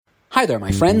Hi there,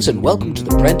 my friends, and welcome to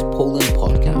the Brent Poland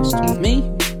podcast with me,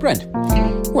 Brent,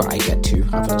 where I get to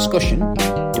have a discussion,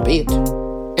 debate,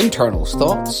 internal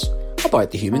thoughts about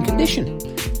the human condition,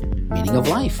 meaning of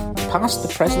life, the past,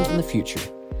 the present, and the future,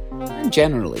 and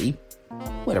generally,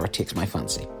 whatever takes my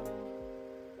fancy.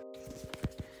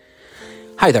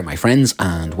 Hi there, my friends,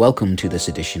 and welcome to this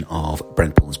edition of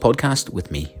Brent Poland's podcast with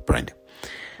me, Brent.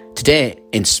 Today,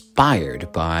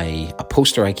 inspired by a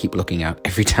poster I keep looking at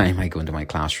every time I go into my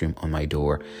classroom on my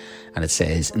door, and it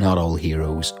says, "Not all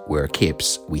heroes wear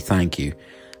capes, we thank you,"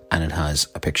 and it has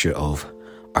a picture of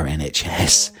our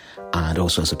NHS, and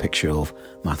also has a picture of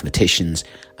mathematicians,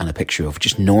 and a picture of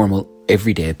just normal,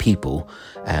 everyday people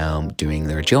doing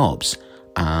their jobs.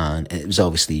 And it was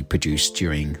obviously produced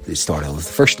during the start of the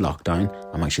first lockdown.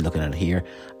 I'm actually looking at it here,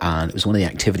 and it was one of the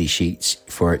activity sheets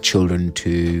for children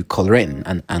to colour in,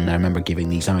 and I remember giving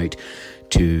these out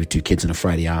to kids on a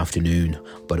Friday afternoon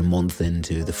about a month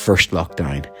into the first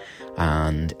lockdown,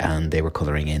 and they were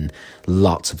colouring in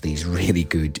lots of these really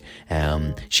good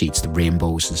sheets, the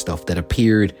rainbows and stuff that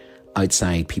appeared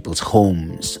outside people's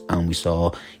homes, and we saw,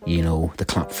 the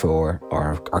clap for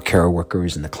our care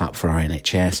workers and the clap for our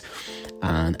NHS.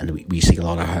 And we've seen a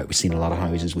lot of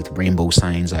houses with rainbow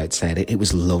signs outside. It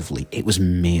was lovely. It was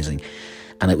amazing,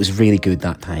 and it was really good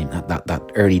that time,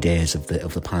 that early days of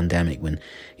the pandemic, when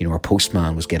our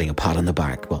postman was getting a pat on the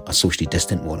back, well, a socially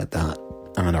distant one at that,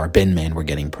 and our bin men were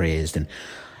getting praised,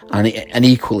 and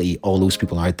equally all those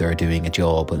people out there doing a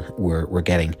job and were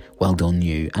getting well done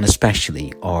you, and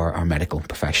especially our medical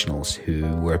professionals who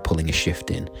were pulling a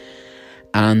shift in.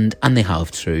 And they have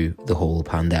through the whole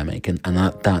pandemic, and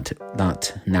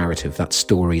that narrative, that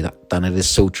story, that it is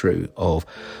so true of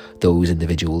those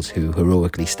individuals who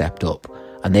heroically stepped up,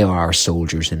 and they are our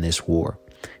soldiers in this war.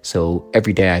 So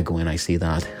every day I go in, I see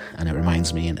that, and it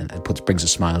reminds me, and it brings a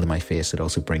smile to my face. It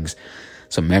also brings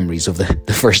some memories of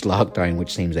the first lockdown,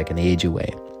 which seems like an age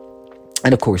away.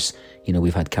 And of course,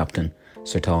 we've had Captain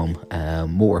Sir Tom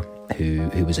Moore,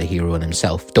 who was a hero in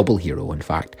himself, double hero in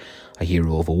fact, a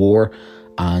hero of a war,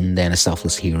 and then a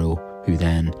selfless hero who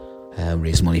then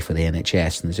raised money for the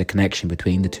NHS. And there's a connection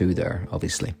between the two there,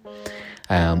 obviously.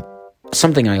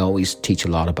 Something I always teach a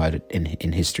lot about it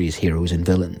in history is heroes and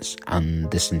villains,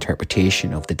 and this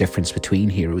interpretation of the difference between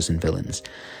heroes and villains.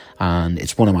 And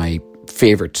it's one of my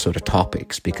favourite sort of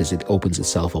topics, because it opens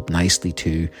itself up nicely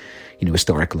to,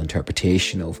 historical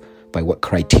interpretation of by what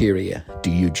criteria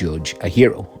do you judge a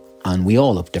hero. And we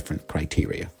all have different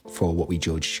criteria for what we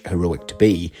judge heroic to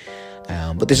be.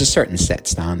 But there's a certain set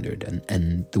standard,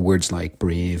 and the words like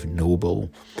brave, noble,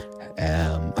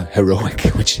 heroic,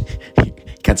 which you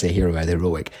can't say hero either,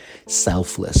 heroic,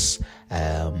 selfless,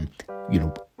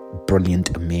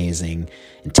 brilliant, amazing,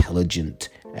 intelligent,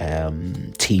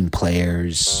 team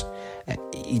players.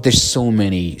 There's so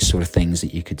many sort of things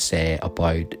that you could say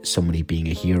about somebody being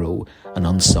a hero, an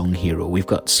unsung hero. We've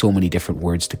got so many different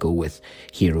words to go with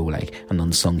hero, like an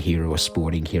unsung hero, a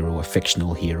sporting hero, a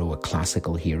fictional hero, a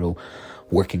classical hero,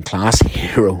 working class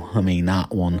hero. I mean,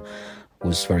 that one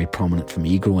was very prominent for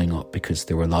me growing up, because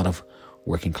there were a lot of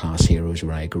working class heroes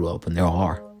where I grew up, and there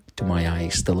are, to my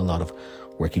eyes, still a lot of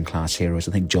working class heroes.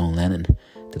 I think John Lennon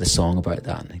did a song about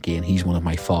that. And again, he's one of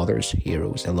my father's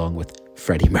heroes, along with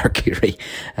Freddie Mercury,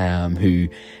 who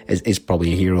is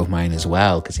probably a hero of mine as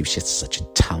well, because he was just such a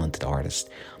talented artist.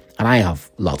 And I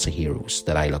have lots of heroes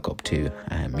that I look up to,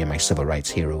 my civil rights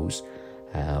heroes,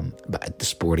 but the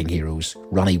sporting heroes.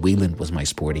 Ronnie Whelan was my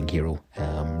sporting hero,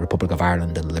 Republic of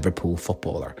Ireland and Liverpool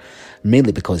footballer,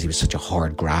 mainly because he was such a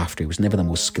hard grafter. He was never the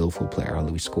most skillful player,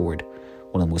 although he scored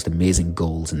one of the most amazing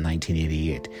goals in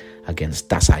 1988 against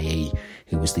Dasai,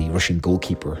 who was the Russian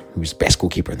goalkeeper, who was the best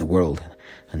goalkeeper in the world.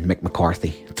 And Mick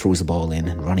McCarthy throws the ball in,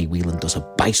 and Ronnie Whelan does a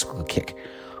bicycle kick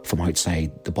from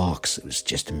outside the box. It was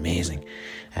just amazing.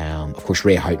 Of course,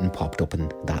 Ray Houghton popped up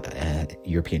in that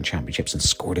European Championships and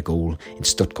scored a goal in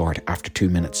Stuttgart after 2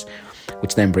 minutes,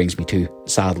 which then brings me to,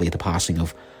 sadly, the passing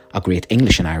of a great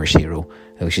English and Irish hero,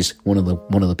 which is one of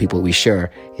the people we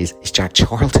share is Jack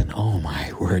Charlton. Oh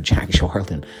my word, Jack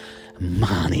Charlton.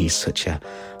 Man, he's such a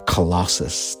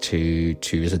colossus to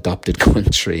his adopted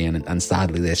country, and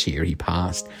sadly this year he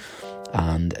passed.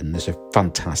 And there's a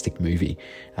fantastic movie,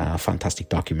 a fantastic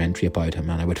documentary about him,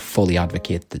 and I would fully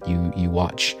advocate that you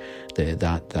watch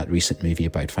that recent movie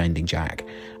about finding Jack.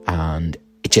 And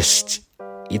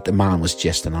the man was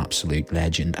just an absolute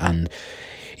legend, and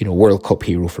World Cup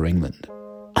hero for England.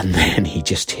 And then he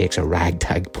just takes a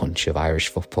ragtag bunch of Irish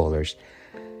footballers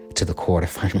to the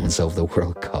quarterfinals of the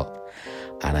World Cup.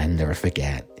 And I'll never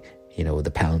forget,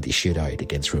 the penalty shootout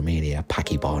against Romania,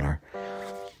 Paki Bonner.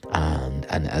 And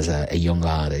as a young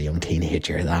lad, a young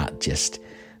teenager,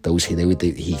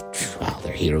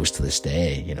 they're heroes to this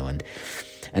day,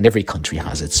 and every country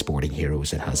has its sporting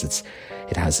heroes. It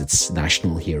has its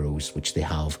national heroes, which they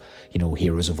have,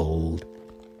 heroes of old.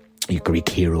 Your Greek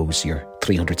heroes, your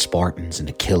 300 Spartans and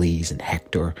Achilles and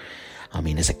Hector. I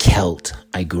mean, as a Celt,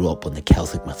 I grew up on the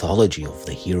Celtic mythology of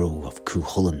the hero of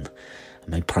Cuchulainn.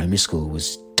 My primary school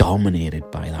was dominated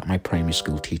by that. My primary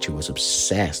school teacher was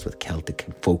obsessed with Celtic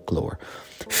folklore.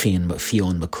 Fionn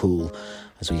McCool,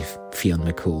 Fionn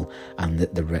McCool, and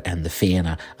the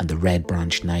Fianna and the Red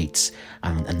Branch Knights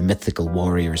and the mythical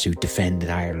warriors who defended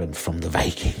Ireland from the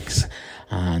Vikings,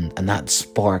 and that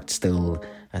sparked still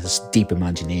this deep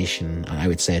imagination. And I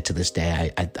would say to this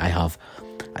day, I have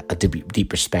a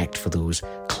deep respect for those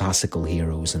classical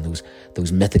heroes and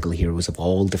those mythical heroes of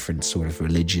all different sort of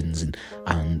religions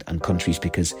and countries,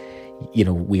 because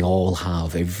we all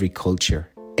have, every culture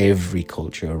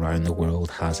around the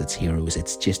world has its heroes.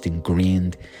 It's just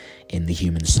ingrained in the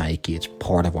human psyche. It's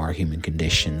part of our human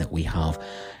condition that we have.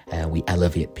 We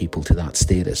elevate people to that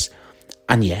status,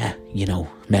 and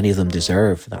many of them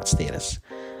deserve that status.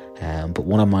 But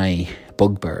one of my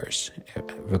bugbears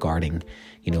regarding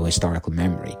historical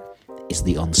memory is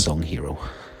the unsung hero.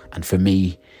 And for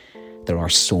me, there are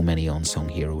so many unsung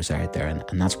heroes out there,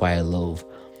 and that's why I love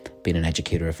being an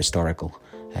educator of historical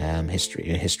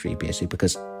history basically,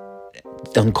 because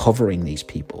uncovering these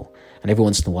people, and every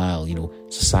once in a while,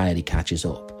 society catches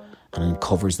up and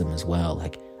uncovers them as well.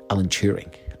 Like Alan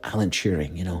Turing,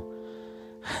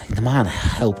 the man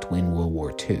helped win World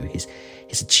War II.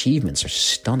 His achievements are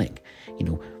stunning.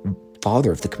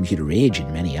 Father of the computer age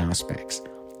in many aspects.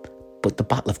 But the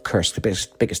Battle of Kursk, the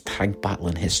biggest tank battle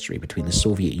in history between the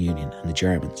Soviet Union and the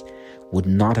Germans, would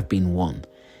not have been won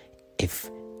if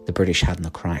the British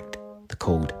hadn't cracked the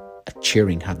code. If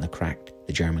Turing hadn't cracked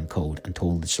the German code and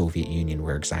told the Soviet Union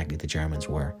where exactly the Germans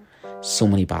were. So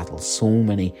many battles, so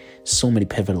many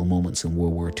pivotal moments in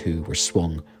World War II were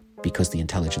swung because the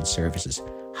intelligence services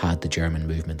had the German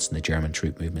movements and the German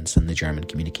troop movements and the German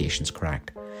communications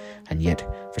cracked. And yet,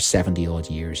 for 70 odd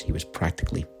years, he was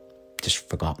practically just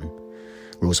forgotten.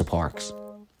 Rosa Parks.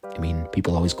 I mean,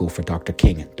 people always go for Dr.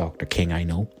 King. Dr. King, I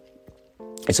know,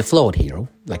 is a flawed hero,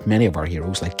 like many of our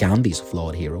heroes. Like Gandhi's a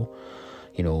flawed hero.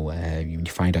 When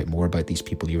you find out more about these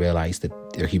people, you realise that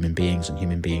they're human beings, and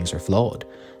human beings are flawed.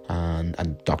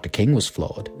 And Dr. King was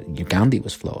flawed. Gandhi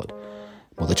was flawed.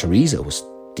 Mother Teresa was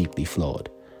deeply flawed.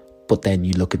 But then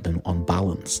you look at them on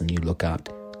balance, and you look at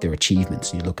their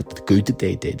achievements, and you look at the good that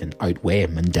they did and outweigh.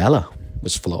 Mandela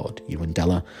was flawed.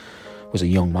 Mandela was a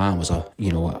young man, was a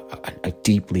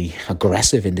deeply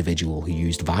aggressive individual who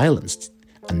used violence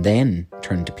and then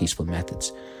turned to peaceful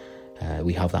methods.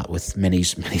 We have that with many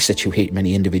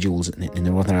individuals in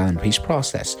the Northern Ireland peace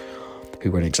process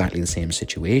who were in exactly the same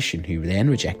situation, who then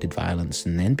rejected violence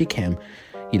and then became,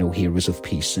 heroes of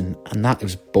peace. And that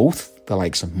was both the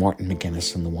likes of Martin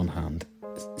McGuinness on the one hand,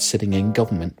 sitting in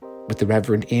government with the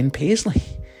Reverend Ian Paisley.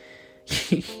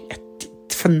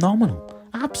 Phenomenal.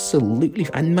 Absolutely.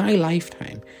 In my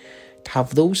lifetime, to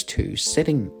have those two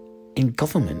sitting in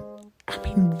government, I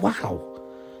mean, wow.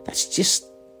 That's just...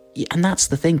 And that's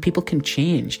the thing, people can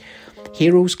change.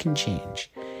 Heroes can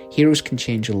change. Heroes can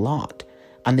change a lot.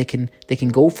 And they can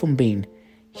go from being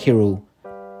hero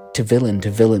to villain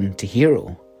to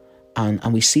hero.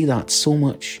 And we see that so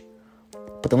much.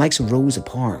 But the likes of Rosa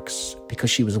Parks,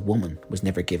 because she was a woman, was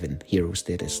never given hero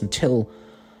status until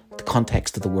the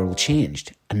context of the world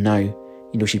changed. And now,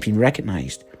 she's been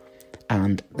recognised.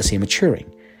 And the same with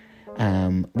Turing.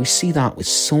 We see that with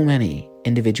so many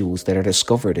individuals that are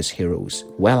discovered as heroes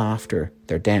well after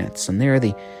their deaths, and they're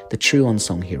the true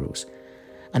unsung heroes.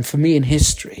 And for me in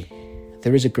history,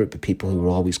 there is a group of people who are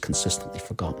always consistently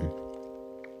forgotten,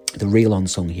 the real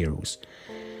unsung heroes.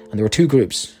 And there were two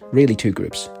groups,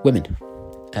 women.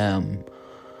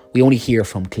 We only hear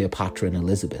from Cleopatra and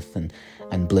Elizabeth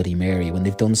and Bloody Mary when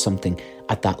they've done something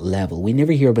at that level. We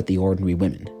never hear about the ordinary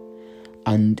women.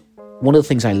 And one of the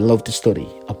things I love to study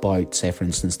about, say, for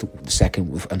instance, the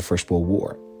Second and First World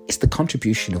War is the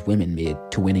contribution of women made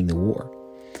to winning the war.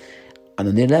 And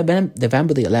on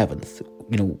November the 11th,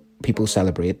 people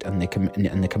celebrate and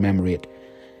they commemorate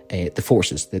the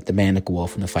forces, the men that go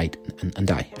off in the fight and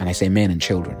die. And I say men and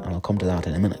children, and I'll come to that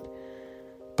in a minute.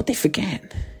 But they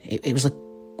forget. It was a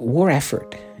war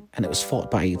effort, and it was fought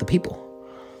by the people.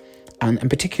 And in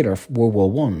particular, World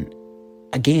War I,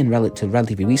 again,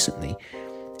 relatively recently,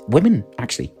 women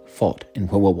actually fought in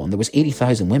World War I. There was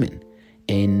 80,000 women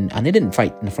and they didn't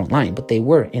fight in the front line, but they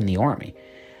were in the army.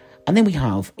 And then we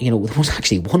have, there was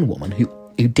actually one woman who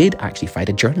who did actually fight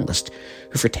a journalist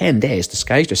who for 10 days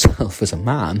disguised herself as a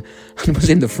man and was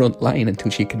in the front line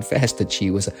until she confessed that she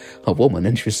was a woman,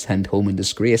 and she was sent home in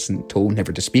disgrace and told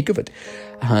never to speak of it.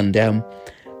 And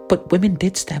but women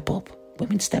did step up.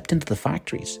 Women stepped into the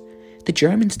factories. The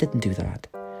Germans didn't do that.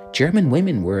 German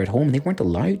women were at home. They weren't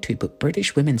allowed to, but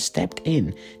British women stepped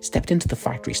into the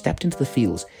factory, stepped into the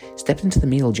fields, stepped into the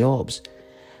male jobs.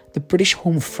 The British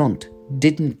home front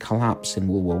didn't collapse in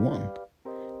World War One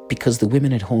because the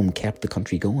women at home kept the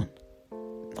country going.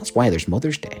 That's why there's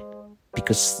Mother's Day,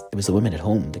 because it was the women at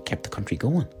home that kept the country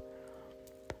going.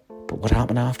 But what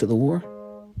happened after the war?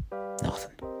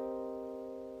 Nothing.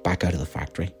 Back out of the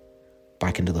factory,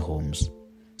 back into the homes.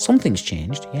 Some things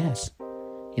changed, yes.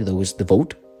 There was the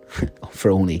vote for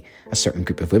only a certain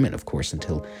group of women, of course,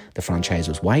 until the franchise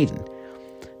was widened.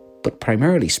 But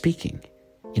primarily speaking,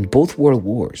 in both world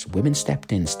wars, women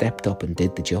stepped up and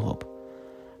did the job.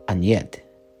 And yet,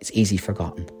 it's easy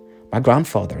forgotten. My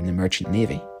grandfather in the Merchant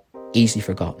Navy, easy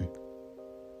forgotten.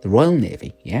 The Royal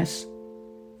Navy, yes.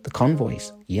 The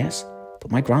convoys, yes.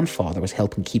 But my grandfather was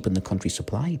helping keeping the country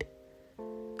supplied.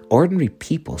 Ordinary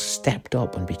people stepped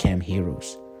up and became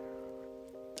heroes.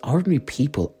 Ordinary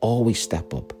people always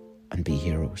step up and be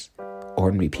heroes.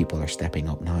 Ordinary people are stepping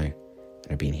up now and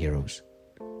are being heroes.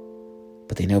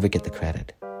 But they never get the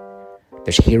credit.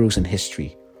 There's heroes in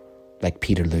history like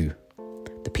Peterloo.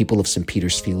 The people of St.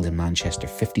 Peter's Field in Manchester,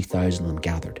 50,000 of them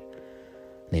gathered.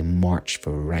 They marched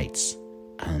for rights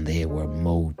and they were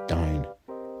mowed down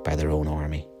by their own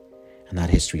army. And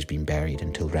that history's been buried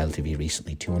until relatively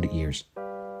recently, 200 years.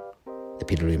 The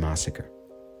Peterloo Massacre.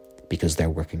 Because they're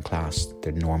working class,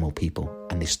 they're normal people,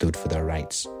 and they stood for their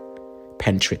rights.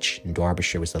 Pentridge in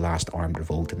Derbyshire was the last armed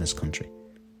revolt in this country.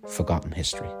 Forgotten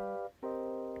history.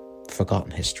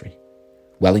 Forgotten history.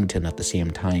 Wellington, at the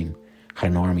same time,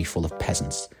 had an army full of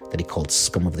peasants that he called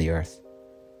scum of the earth.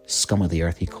 Scum of the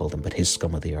earth, he called them, but his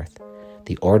scum of the earth.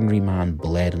 The ordinary man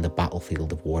bled in the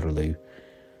battlefield of Waterloo.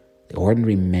 The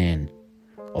ordinary men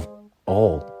of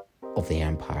all of the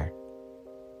empire.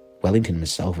 Wellington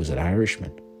himself was an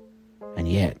Irishman. And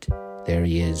yet, there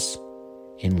he is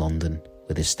in London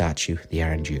with his statue, the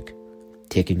Iron Duke,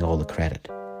 taking all the credit.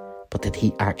 But did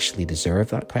he actually deserve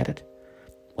that credit?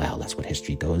 Well, that's what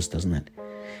history does, doesn't it?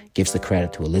 Gives the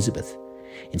credit to Elizabeth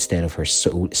instead of her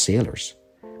sailors.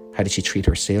 How did she treat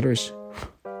her sailors?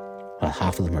 Well,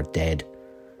 half of them are dead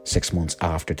 6 months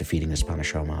after defeating the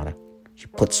Spanish Armada. She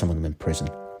put some of them in prison,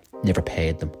 never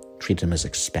paid them, treated them as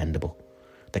expendable,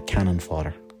 the cannon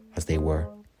fodder as they were.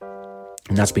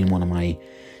 And that's been one of my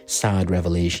sad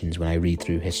revelations when I read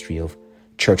through history of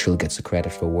Churchill gets the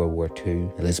credit for World War II,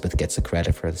 Elizabeth gets the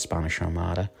credit for the Spanish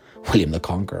Armada, William the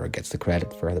Conqueror gets the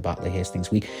credit for the Battle of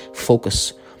Hastings. We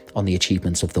focus on the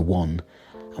achievements of the one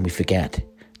and we forget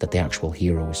that the actual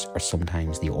heroes are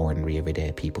sometimes the ordinary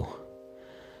everyday people.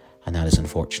 And that is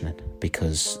unfortunate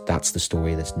because that's the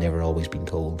story that's never always been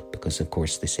told, because of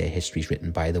course they say history's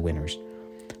written by the winners,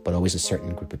 but always a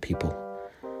certain group of people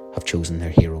have chosen their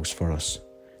heroes for us,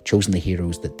 chosen the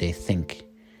heroes that they think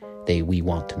we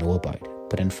want to know about.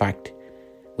 But in fact,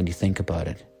 when you think about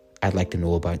it, I'd like to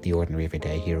know about the ordinary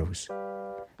everyday heroes,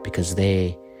 because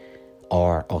they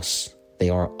are us. They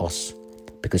are us,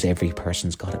 because every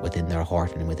person's got it within their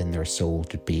heart and within their soul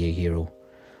to be a hero.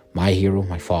 My hero,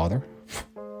 my father.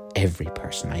 Every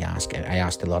person I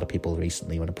asked a lot of people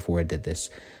recently before I did this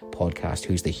podcast,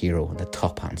 who's the hero? And the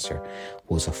top answer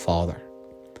was a father,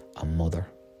 a mother,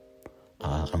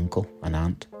 an uncle, an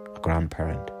aunt, a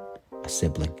grandparent, a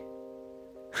sibling.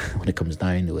 When it comes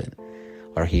down to it,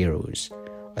 our heroes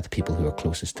are the people who are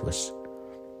closest to us.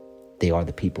 They are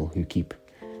the people who keep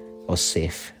us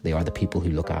safe. They are the people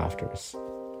who look after us.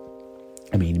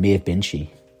 I mean, Maeve Binchy,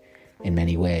 in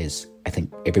many ways, I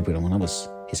think every one of us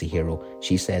is a hero.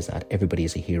 She says that everybody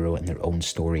is a hero in their own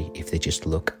story if they just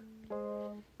look.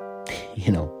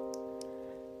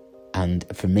 And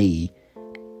for me,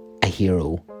 a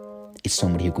hero is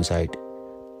somebody who goes out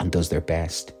and does their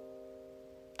best.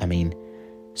 I mean,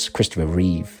 Christopher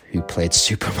Reeve, who played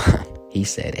Superman, he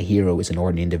said a hero is an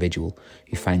ordinary individual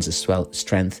who finds the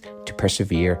strength to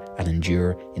persevere and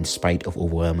endure in spite of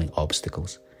overwhelming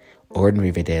obstacles. Ordinary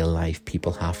everyday life,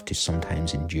 people have to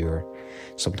sometimes endure,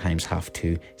 sometimes have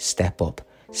to step up,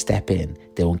 step in.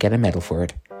 They don't get a medal for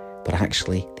it, but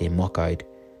actually they muck out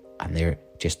and they're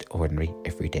just ordinary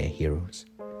everyday heroes.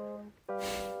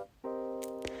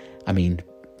 I mean,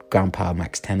 Grandpa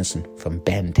Max Tennyson from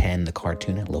Ben 10, the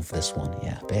cartoon. I love this one.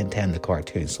 Yeah, Ben 10, the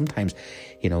cartoon. Sometimes,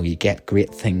 you get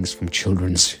great things from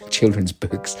children's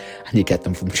books and you get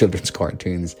them from children's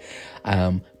cartoons.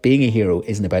 Being a hero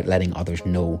isn't about letting others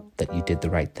know that you did the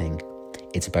right thing.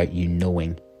 It's about you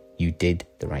knowing you did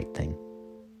the right thing.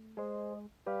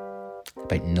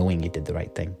 About knowing you did the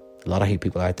right thing. A lot of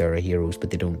people out there are heroes,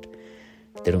 but they don't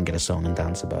get a song and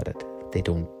dance about it. They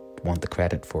don't want the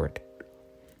credit for it.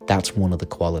 That's one of the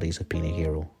qualities of being a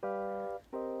hero.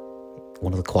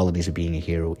 One of the qualities of being a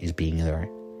hero is being there.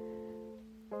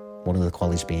 One of the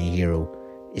qualities of being a hero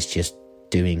is just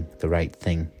doing the right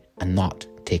thing and not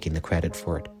taking the credit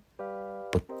for it,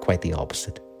 but quite the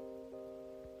opposite.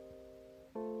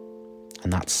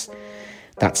 And that's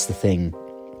the thing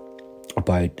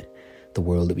about the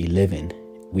world that we live in.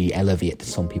 We elevate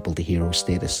some people to hero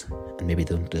status, and maybe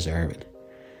they don't deserve it.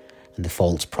 And the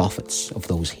false prophets of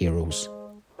those heroes.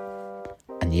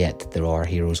 And yet there are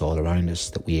heroes all around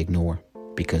us that we ignore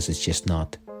because it's just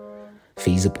not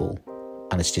feasible,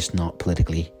 and it's just not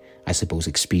politically, I suppose,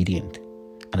 expedient.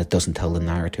 And it doesn't tell the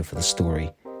narrative of the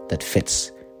story that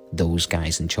fits those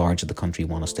guys in charge of the country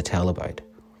want us to tell about.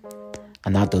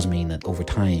 And that does mean that over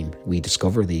time we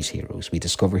discover these heroes, we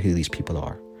discover who these people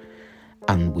are,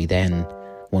 and we then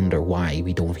wonder why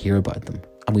we don't hear about them,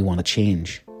 and we want to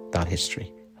change that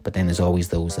history. But then there's always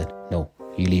those that, no,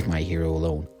 you leave my hero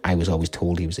alone. I was always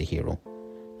told he was a hero.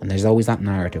 And there's always that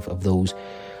narrative of those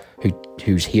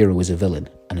whose hero is a villain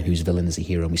and whose villain is a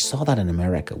hero. And we saw that in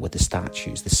America with the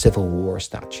statues, the Civil War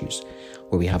statues,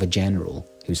 where we have a general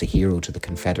who's a hero to the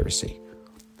Confederacy,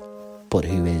 but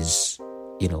who is,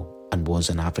 and was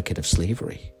an advocate of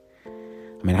slavery.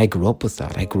 I mean, I grew up with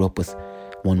that. I grew up with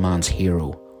one man's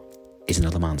hero is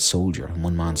another man's soldier, and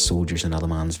one man's soldier is another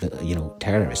man's,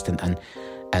 terrorist.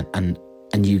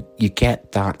 And you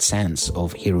get that sense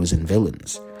of heroes and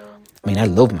villains. I mean, I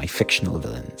love my fictional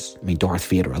villains. I mean, Darth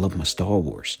Vader, I love my Star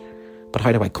Wars. But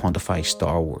how do I quantify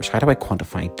Star Wars? How do I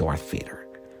quantify Darth Vader?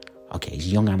 Okay,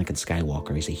 he's young Anakin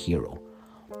Skywalker, he's a hero.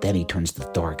 Then he turns to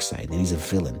the dark side, then he's a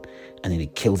villain. And then he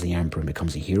kills the Emperor and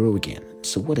becomes a hero again.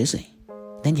 So what is he?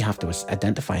 Then you have to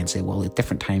identify and say, well, at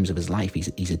different times of his life,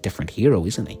 he's a different hero,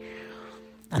 isn't he?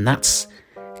 And that's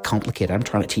complicated. I'm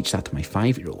trying to teach that to my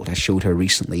 5-year-old. I showed her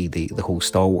recently the whole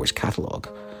Star Wars catalogue.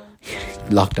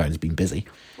 Lockdown's been busy.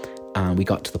 And we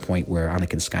got to the point where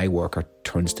Anakin Skywalker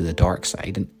turns to the dark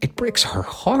side, and it breaks her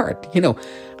heart.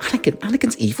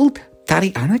 Anakin's evil.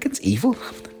 Daddy, Anakin's evil.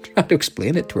 I'm trying to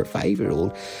explain it to her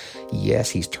 5-year-old. Yes,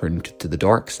 he's turned to the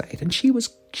dark side. And she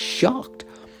was shocked,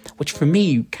 which for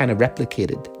me kind of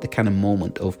replicated the kind of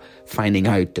moment of finding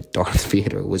out that Darth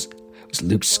Vader was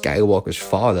Luke Skywalker's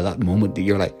father. That moment that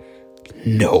you're like,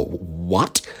 no,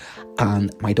 what?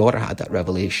 And my daughter had that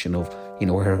revelation of,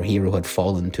 her hero had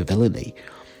fallen to villainy.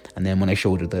 And then when I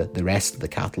showed her the rest of the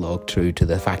catalogue through to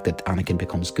the fact that Anakin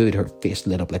becomes good, her face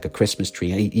lit up like a Christmas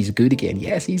tree. And he's good again.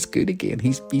 Yes, he's good again.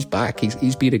 He's back.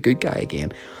 He's been a good guy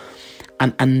again.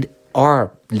 And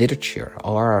our literature,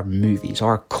 our movies,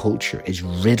 our culture is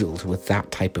riddled with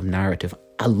that type of narrative.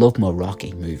 I love my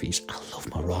Rocky movies. I love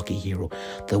my Rocky hero,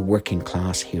 the working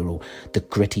class hero, the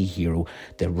gritty hero,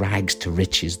 the rags to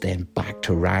riches, then back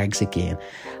to rags again.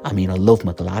 I mean, I love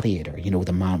my Gladiator.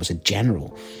 The man was a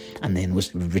general and then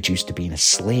was reduced to being a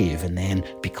slave and then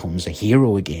becomes a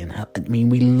hero again. I mean,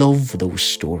 we love those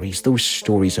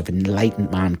stories of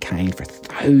enlightened mankind for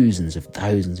thousands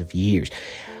of years.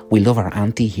 We love our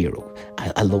anti-hero.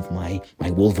 I love my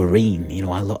Wolverine.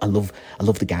 I love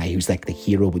the guy who's like the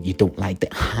hero, but you don't like the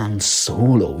Han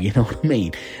Solo. You know what I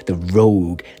mean? The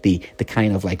rogue, the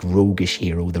kind of like roguish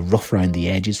hero, the rough around the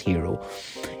edges hero.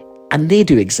 And they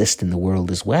do exist in the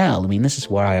world as well. I mean, this is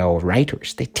why our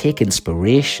writers, they take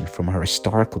inspiration from our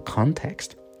historical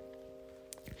context.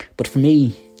 But for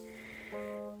me,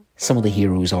 some of the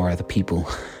heroes are the people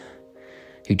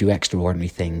who do extraordinary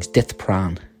things. Dith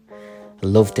Pran. I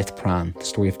love Dith Pran, the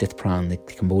story of Dith Pran, the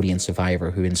Cambodian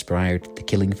survivor who inspired the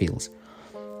Killing Fields.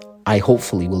 I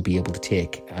hopefully will be able to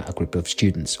take a group of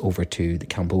students over to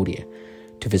Cambodia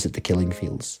to visit the Killing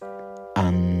Fields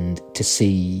and to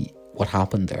see what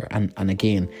happened there. And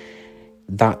again,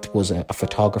 that was a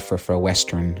photographer for a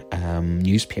Western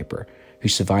newspaper who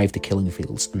survived the Killing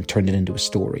Fields and turned it into a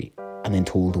story and then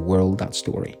told the world that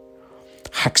story.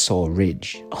 Hacksaw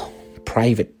Ridge,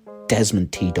 Private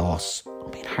Desmond T. Doss. I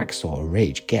mean, Hacksaw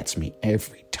Ridge gets me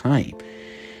every time.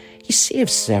 He saved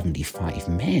 75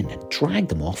 men and dragged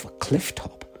them off a cliff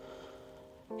top.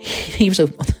 He was a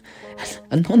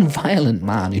non-violent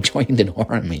man who joined an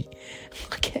army.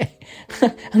 Okay.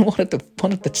 And wanted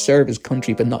to serve his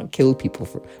country but not kill people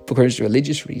because of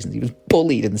religious reasons. He was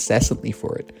bullied incessantly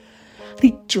for it. And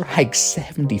he dragged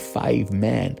 75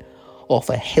 men off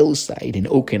a hillside in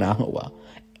Okinawa,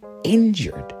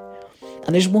 injured.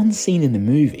 And there's one scene in the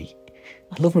movie.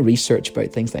 I love my research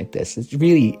about things like this.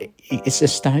 It's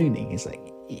astounding.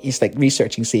 It's like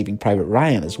researching Saving Private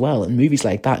Ryan as well, and movies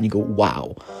like that, and you go,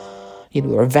 wow.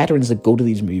 there are veterans that go to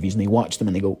these movies and they watch them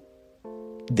and they go,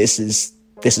 this is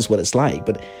what it's like.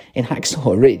 But in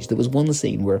Hacksaw Ridge, there was one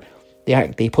scene where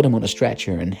they put him on a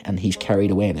stretcher and he's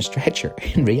carried away in a stretcher.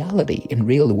 In reality, in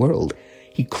real world,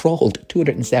 he crawled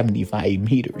 275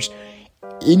 meters,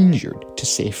 injured, to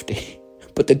safety.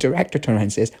 But the director turned around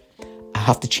and says, I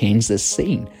have to change this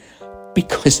scene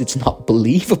because it's not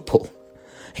believable.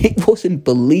 It wasn't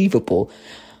believable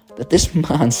that this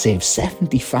man saved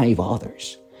 75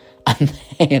 others and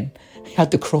then he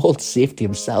had to crawl to safety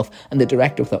himself. And the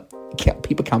director thought,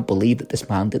 people can't believe that this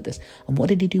man did this. And what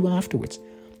did he do afterwards?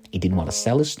 He didn't want to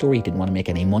sell his story. He didn't want to make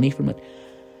any money from it.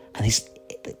 And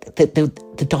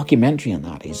the documentary on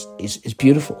that is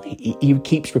beautiful. He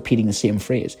keeps repeating the same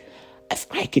phrase. If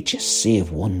I could just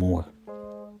save one more.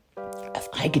 If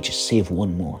I could just save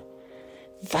one more.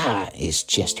 That is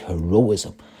just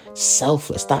heroism.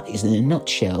 Selfless. That is, in a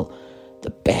nutshell, the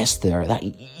best there. That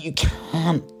you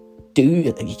can't do.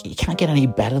 You can't get any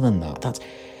better than that. That's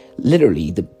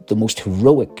literally the most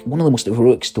heroic, one of the most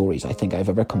heroic stories I think I've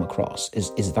ever come across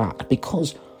is that,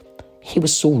 because he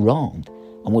was so wronged,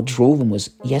 and what drove him was,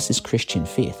 yes, his Christian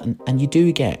faith, and you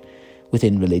do get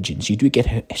within religions, you do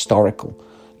get historical,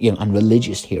 and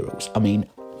religious heroes. I mean,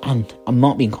 and I'm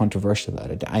not being controversial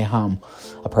about it. I am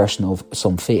a person of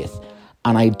some faith,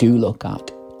 and I do look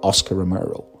at Oscar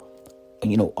Romero.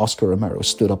 Oscar Romero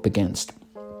stood up against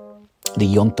the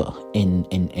junta in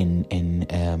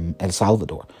El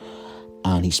Salvador,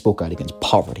 and he spoke out against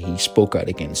poverty. He spoke out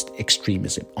against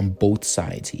extremism on both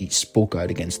sides. He spoke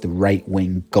out against the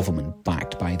right-wing government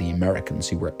backed by the Americans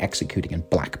who were executing and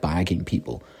black-bagging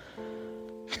people.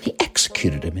 And he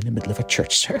executed him in the middle of a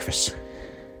church service.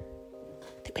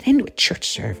 They went into a church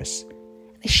service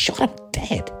and they shot him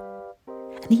dead.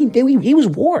 And he knew, he was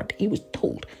warned. He was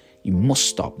told, you must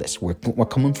stop this. We're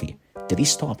coming for you. Did he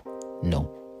stop?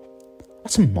 No.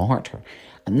 That's a martyr.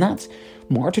 And that's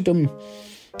martyrdom.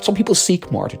 Some people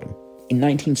seek martyrdom. In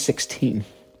 1916,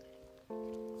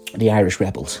 the Irish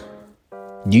rebels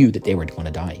knew that they were going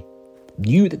to die.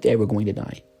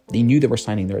 They knew they were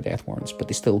signing their death warrants, but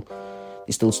they still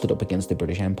stood up against the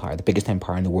British Empire, the biggest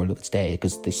empire in the world of its day,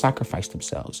 because they sacrificed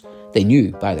themselves. They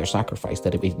knew by their sacrifice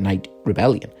that it would ignite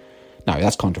rebellion. Now,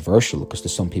 that's controversial because to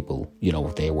some people,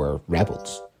 they were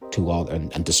rebels,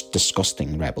 and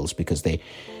disgusting rebels, because they,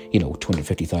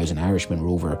 250,000 Irishmen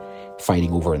were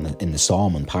fighting over in the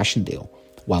Somme and Passchendaele,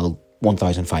 while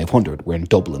 1,500 were in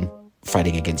Dublin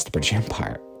fighting against the British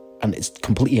Empire. And it's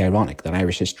completely ironic that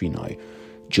Irish history now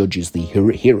judges the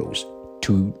heroes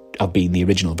to have been the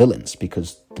original villains,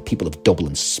 because the people of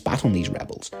Dublin spat on these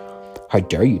rebels. How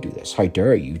dare you do this? How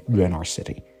dare you ruin our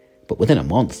city? But within a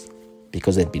month,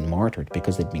 because they'd been martyred,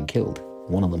 because they'd been killed,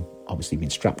 one of them obviously been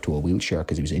strapped to a wheelchair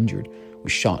because he was injured,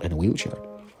 was shot in a wheelchair.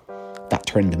 That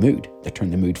turned the mood. That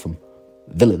turned the mood from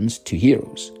villains to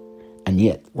heroes. And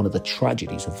yet, one of the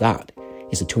tragedies of that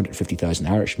is the 250,000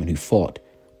 Irishmen who fought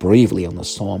bravely on the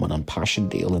Somme and on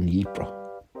Passchendaele and Ypres,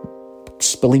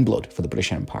 spilling blood for the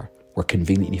British Empire, were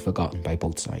conveniently forgotten by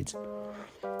both sides.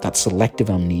 That selective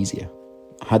amnesia.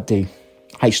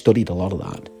 I studied a lot of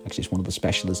that. Actually, it's one of the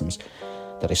specialisms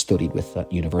that I studied with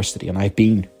at university. And I've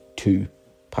been to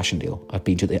Passchendaele. I've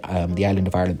been to the Island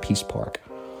of Ireland Peace Park.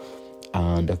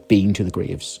 And I've been to the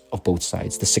graves of both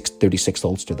sides, the 36th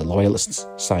Ulster, the Loyalists'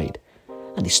 side.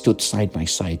 And they stood side by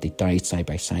side, they died side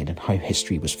by side, and how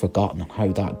history was forgotten and how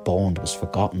that bond was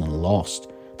forgotten and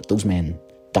lost. That those men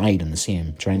died in the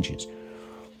same trenches.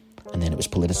 And then it was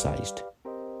politicised.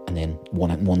 And then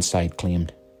one side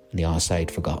claimed and the other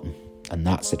side forgotten. And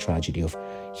that's the tragedy of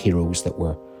heroes that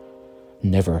were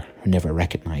never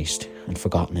recognised and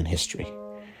forgotten in history.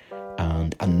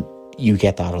 And you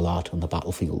get that a lot on the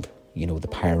battlefield. The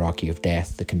hierarchy of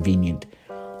death, the convenient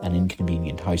and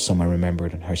inconvenient, how some are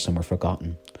remembered and how some are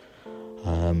forgotten.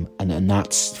 And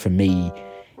that's, for me,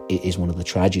 is one of the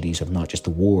tragedies of not just the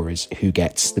war, is who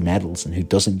gets the medals and who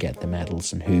doesn't get the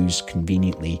medals and who's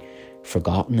conveniently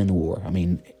forgotten in the war. I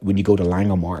mean, when you go to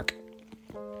Langemark,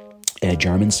 a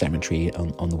German cemetery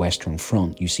on the Western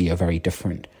Front, you see a very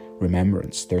different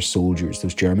remembrance. Their soldiers,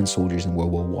 those German soldiers in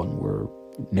World War I, were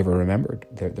never remembered.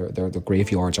 Their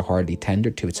graveyards are hardly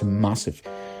tended to. It's a massive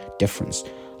difference.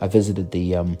 I visited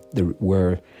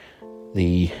where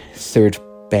the third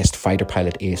best fighter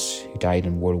pilot ace who died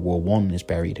in World War I is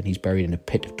buried, and he's buried in a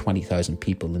pit of 20,000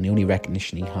 people, and the only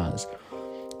recognition he has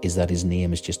is that his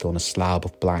name is just on a slab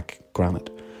of black granite.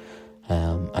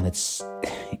 And it's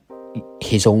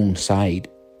his own side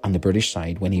and the British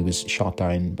side. When he was shot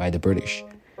down by the British,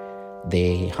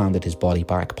 they handed his body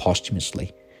back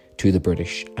posthumously to the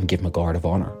British and give him a guard of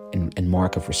honour in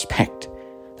mark of respect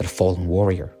that a fallen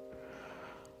warrior.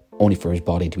 only for his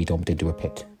body to be dumped into a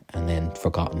pit and then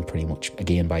forgotten pretty much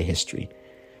again by history.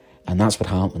 And that's what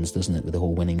happens, doesn't it, with the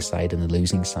whole winning side and the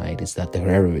losing side, is that the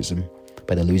heroism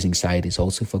by the losing side is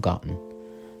also forgotten.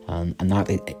 And that,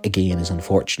 again, is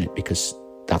unfortunate, because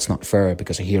that's not fair,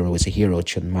 because a hero is a hero. It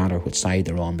shouldn't matter which side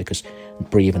they're on, because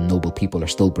brave and noble people are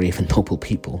still brave and noble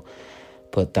people.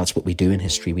 But that's what we do in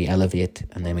history. We elevate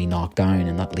and then we knock down,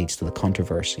 and that leads to the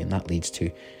controversy, and that leads to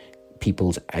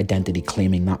people's identity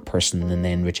claiming that person and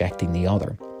then rejecting the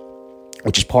other,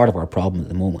 which is part of our problem at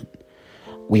the moment.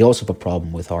 We also have a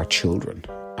problem with our children,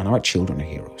 and our children are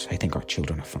heroes. I think our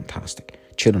children are fantastic.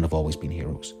 Children have always been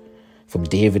heroes. From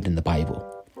David in the Bible,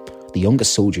 the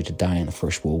youngest soldier to die in the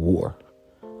First World War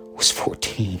was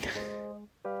 14.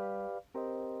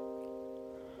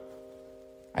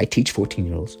 I teach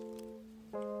 14-year-olds.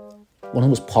 One of the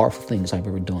most powerful things I've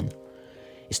ever done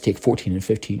is take 14 and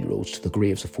 15-year-olds to the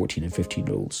graves of 14 and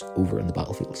 15-year-olds over in the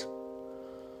battlefields.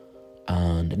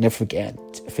 And I'll never forget,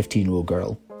 a 15-year-old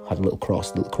girl had a little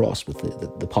cross with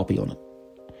the poppy on it.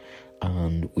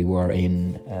 And we were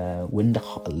in one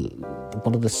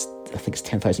of the, I think it's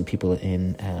 10,000 people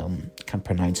in, I can't even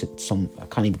pronounce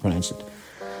it,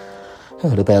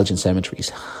 the Belgian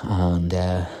cemeteries. And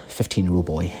 15-year-old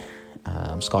boy,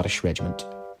 Scottish regiment,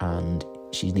 and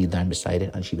she kneeled down beside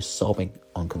it and she was sobbing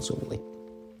unconsolably.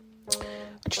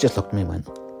 And she just looked at me and went,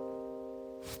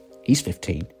 he's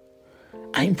 15,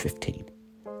 I'm 15.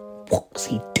 What was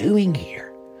he doing here?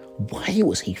 Why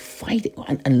was he fighting?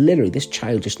 And literally, this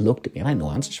child just looked at me, and I had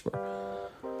no answers for her.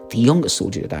 The youngest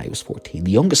soldier to die was 14.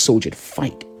 The youngest soldier to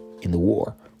fight in the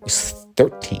war was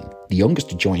 13. The youngest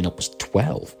to join up was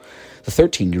 12. The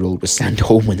 13-year-old was sent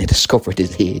home when they discovered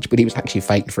his age, but he was actually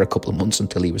fighting for a couple of months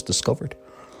until he was discovered.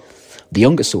 The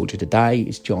youngest soldier to die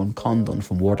is John Condon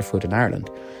from Waterford in Ireland,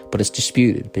 but it's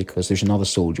disputed because there's another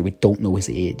soldier, we don't know his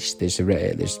age. There's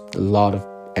a lot of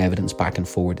evidence back and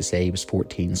forward to say he was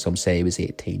 14, some say he was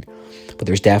 18, but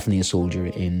there's definitely a soldier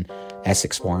in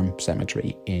Essex Farm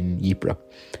Cemetery in Ypres,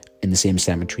 in the same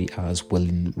cemetery as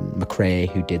William McCrae,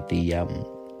 who did the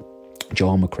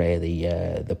John McCrae,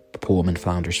 the poem in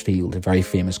Flanders Field, a very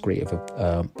famous grave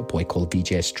of a boy called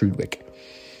V.J. Strudwick,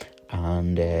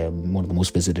 and one of the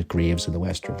most visited graves in the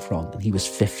Western Front. And he was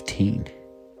 15. He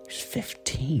was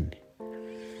 15.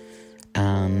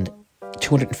 And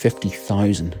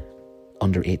 250,000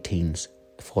 under 18s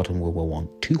fought in World War I.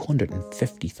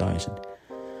 250,000.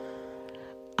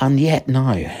 And yet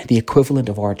now, the equivalent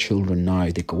of our children now,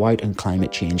 they go out on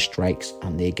climate change strikes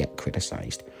and they get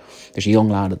criticised. There's a young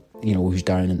lad, who's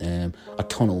down in a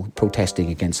tunnel protesting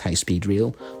against high-speed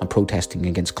rail and protesting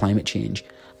against climate change.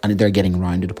 And they're getting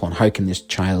rounded upon. How can this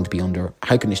child be in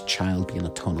a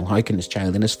tunnel? How can this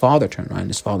child? And his father turned around.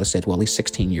 His father said, well, he's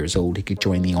 16 years old. He could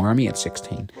join the army at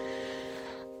 16.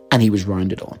 And he was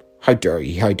rounded on. How dare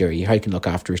you? How dare you? How can you look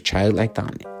after his child like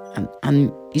that?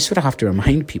 And you sort of have to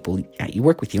remind people, you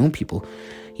work with young people.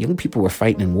 Young people were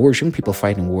fighting in wars. Young people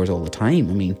fight in wars all the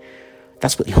time. I mean,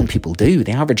 that's what young people do.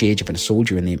 The average age of a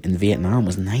soldier in Vietnam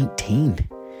was 19.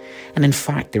 And in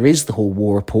fact, there is the whole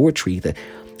war poetry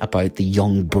about the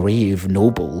young, brave,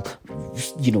 noble.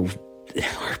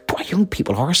 Young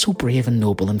people are so brave and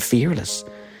noble and fearless.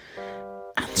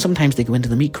 And sometimes they go into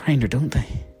the meat grinder, don't they?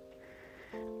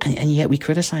 And yet we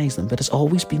criticise them, but it's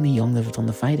always been the young that have done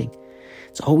the fighting.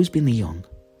 It's always been the young.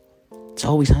 It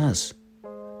always has.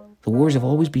 The wars have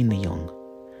always been the young.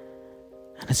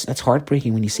 And it's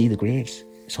heartbreaking when you see the graves.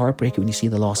 It's heartbreaking when you see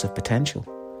the loss of potential.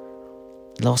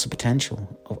 The loss of potential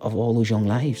of all those young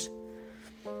lives.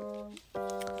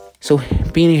 So,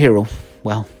 being a hero,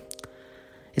 well,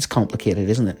 it's complicated,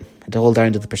 isn't it? It's all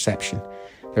down to the perception.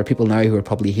 There are people now who are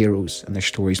probably heroes, and their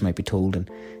stories might be told in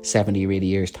 70 or 80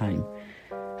 years' time.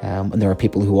 And there are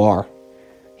people who are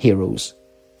heroes,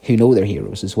 who know they're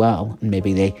heroes as well, and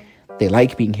maybe they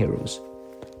like being heroes.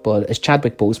 But as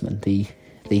Chadwick Boseman, the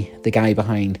guy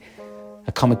behind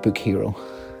a comic book hero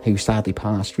who sadly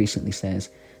passed recently says,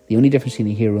 the only difference between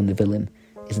the hero and the villain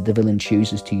is that the villain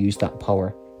chooses to use that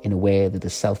power in a way that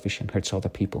is selfish and hurts other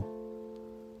people.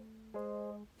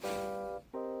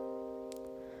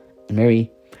 And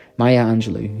Maya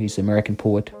Angelou, who's an American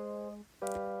poet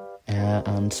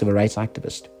and civil rights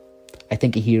activist, I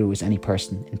think a hero is any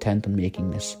person intent on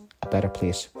making this a better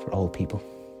place for all people.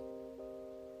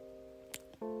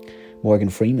 Morgan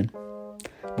Freeman,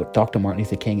 but Dr. Martin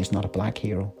Luther King is not a black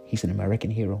hero, he's an American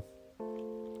hero.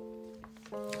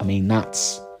 I mean,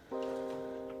 that's,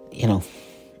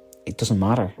 it doesn't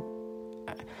matter.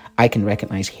 I can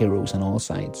recognise heroes on all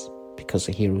sides because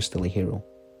a hero is still a hero.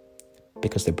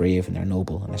 Because they're brave and they're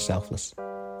noble and they're selfless.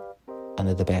 And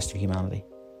they're the best of humanity.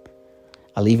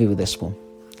 I'll leave you with this one.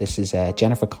 This is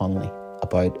Jennifer Connelly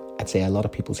about, I'd say, a lot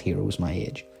of people's heroes my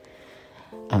age.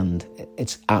 And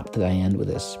it's apt that I end with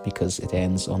this because it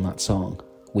ends on that song,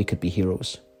 We Could Be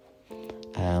Heroes,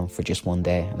 for just one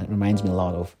day. And it reminds me a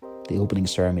lot of the opening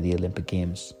ceremony of the Olympic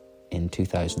Games in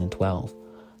 2012.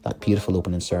 That beautiful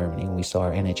opening ceremony when we saw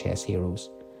our NHS heroes.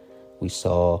 We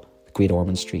saw the Great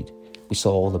Ormond Street. We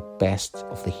saw all the best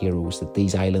of the heroes that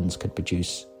these islands could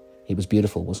produce. It was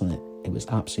beautiful, wasn't it? It was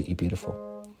absolutely beautiful.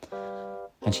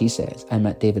 And she says, I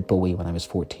met David Bowie when I was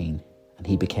 14, and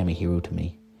he became a hero to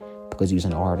me because he was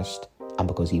an artist and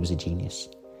because he was a genius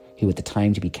who had the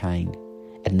time to be kind.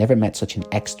 I'd never met such an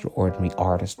extraordinary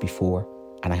artist before,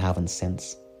 and I haven't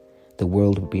since. The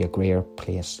world would be a greater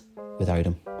place without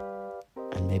him.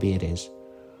 And maybe it is.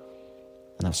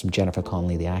 And that's from Jennifer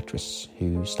Connelly, the actress,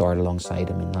 who starred alongside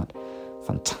him in that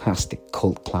fantastic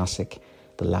cult classic,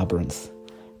 The Labyrinth.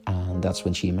 And that's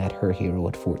when she met her hero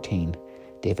at 14,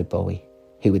 David Bowie,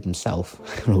 who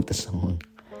himself wrote the song,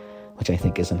 which I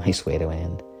think is a nice way to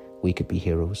end. We could be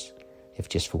heroes, if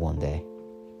just for one day.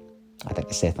 I'd like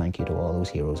to say thank you to all those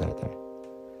heroes out there,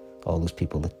 all those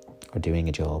people that are doing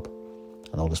a job,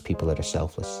 and all those people that are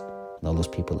selfless, and all those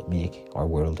people that make our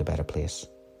world a better place,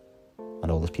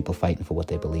 and all those people fighting for what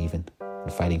they believe in,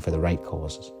 and fighting for the right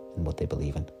causes in what they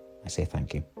believe in. I say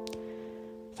thank you.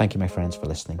 Thank you, my friends, for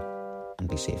listening, and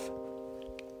be safe.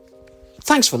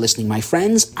 Thanks for listening, my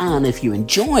friends, and if you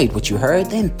enjoyed what you heard,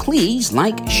 then please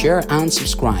like, share and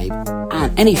subscribe.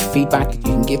 And any feedback that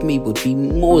you can give me would be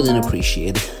more than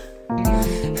appreciated.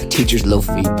 Teachers love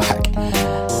feedback.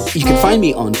 You can find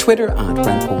me on Twitter at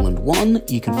BrentPoland1.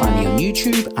 You can find me on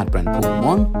YouTube at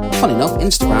BrentPoland1. Funny enough,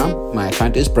 Instagram, my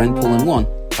account is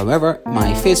BrentPoland1. However,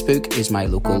 my Facebook is my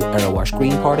local Erewash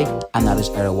Green party, and that is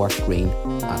Erewash Green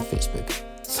at Facebook.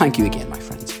 Thank you again, my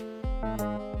friends.